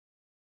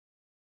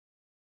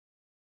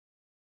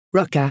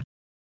Ruka.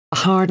 A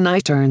Hard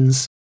Night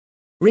Turns.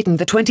 Written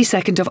the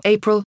 22nd of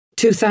April,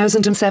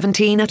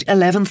 2017 at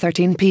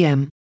 11:13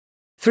 p.m.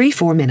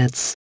 3-4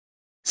 minutes.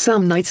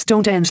 Some nights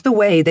don't end the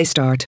way they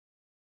start.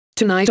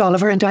 Tonight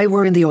Oliver and I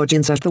were in the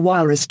audience at the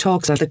Walrus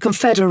Talks at the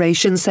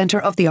Confederation Centre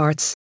of the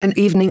Arts, an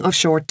evening of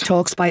short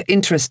talks by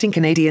interesting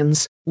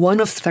Canadians, one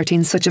of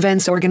 13 such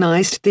events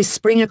organised this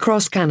spring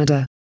across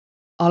Canada.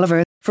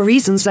 Oliver, for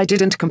reasons I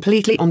didn't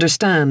completely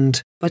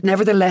understand, but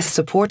nevertheless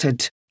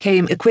supported,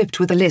 came equipped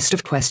with a list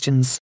of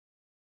questions.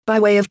 By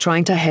way of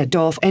trying to head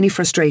off any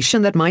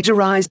frustration that might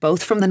arise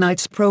both from the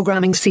night's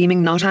programming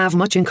seeming not have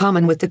much in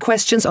common with the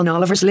questions on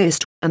Oliver's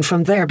list, and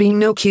from there being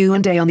no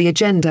Q&A on the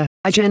agenda,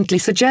 I gently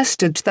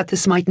suggested that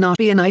this might not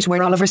be a night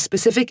where Oliver's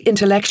specific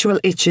intellectual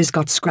itches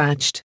got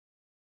scratched.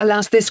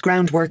 Alas, this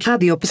groundwork had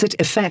the opposite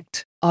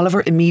effect.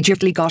 Oliver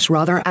immediately got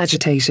rather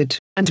agitated,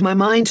 and my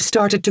mind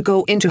started to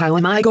go into how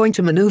am I going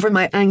to manoeuvre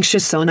my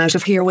anxious son out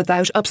of here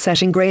without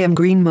upsetting Graham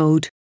Greene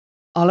mode.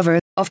 Oliver,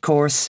 of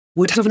course,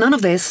 would have none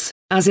of this,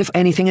 as if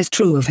anything is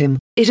true of him,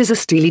 it is a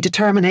steely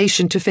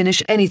determination to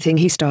finish anything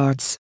he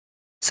starts.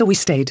 So we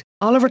stayed.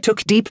 Oliver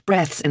took deep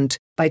breaths and,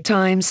 by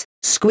times,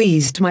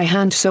 squeezed my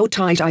hand so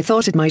tight I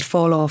thought it might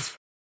fall off.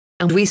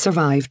 And we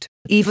survived,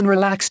 even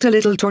relaxed a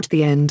little toward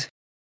the end.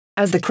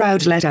 As the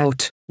crowd let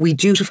out, we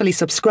dutifully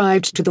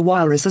subscribed to the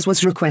Walrus as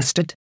was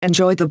requested,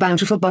 enjoyed the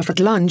bountiful buffet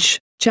lunch,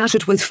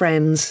 chatted with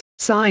friends,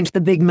 signed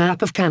the big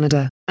map of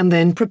Canada, and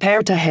then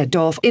prepared to head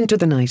off into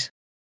the night.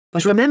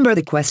 But remember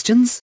the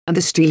questions, and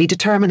the steely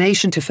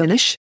determination to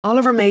finish?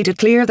 Oliver made it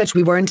clear that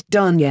we weren't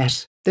done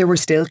yet. There were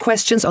still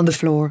questions on the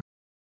floor.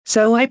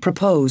 So I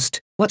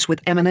proposed, what's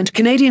with eminent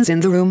Canadians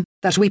in the room,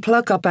 that we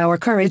pluck up our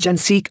courage and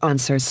seek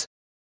answers.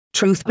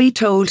 Truth be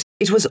told,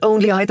 it was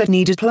only I that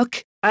needed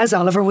pluck, as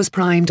Oliver was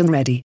primed and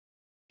ready.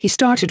 He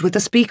started with the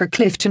speaker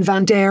Clifton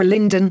Van der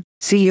Linden,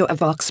 CEO of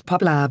Vox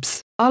Pop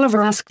Labs.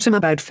 Oliver asked him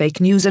about fake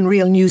news and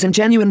real news and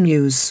genuine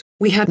news.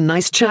 We had a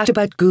nice chat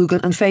about Google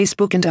and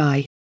Facebook and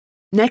I.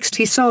 Next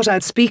he sought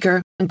out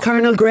speaker and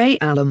Colonel Grey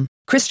Alum,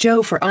 Chris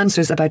Joe for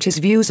answers about his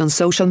views on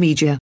social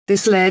media.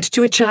 This led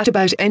to a chat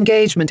about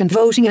engagement and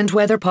voting and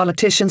whether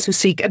politicians who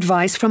seek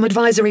advice from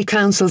advisory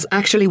councils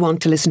actually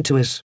want to listen to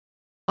it.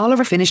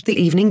 Oliver finished the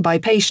evening by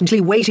patiently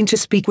waiting to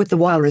speak with the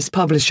Walrus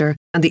publisher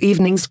and the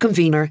evening's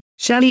convener,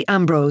 Shelley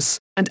Ambrose,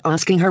 and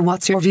asking her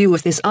what's your view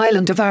of this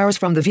island of ours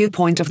from the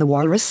viewpoint of the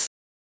Walrus?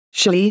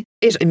 Shelley,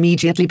 it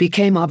immediately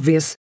became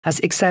obvious, has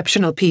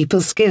exceptional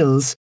people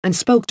skills, and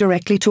spoke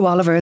directly to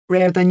Oliver,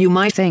 rare than you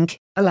might think,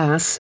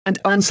 alas, and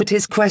answered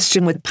his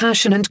question with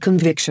passion and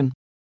conviction.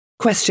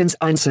 Questions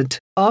answered,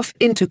 off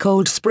into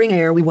cold spring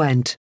air we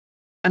went.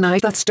 A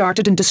night that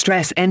started in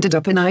distress ended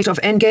up a night of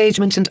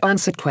engagement and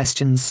answered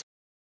questions.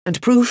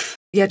 And proof,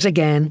 yet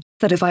again,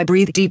 that if I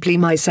breathe deeply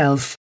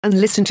myself,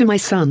 and listen to my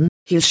son,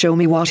 he'll show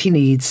me what he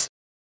needs.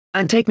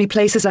 And take me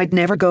places I'd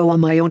never go on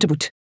my own to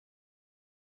boot.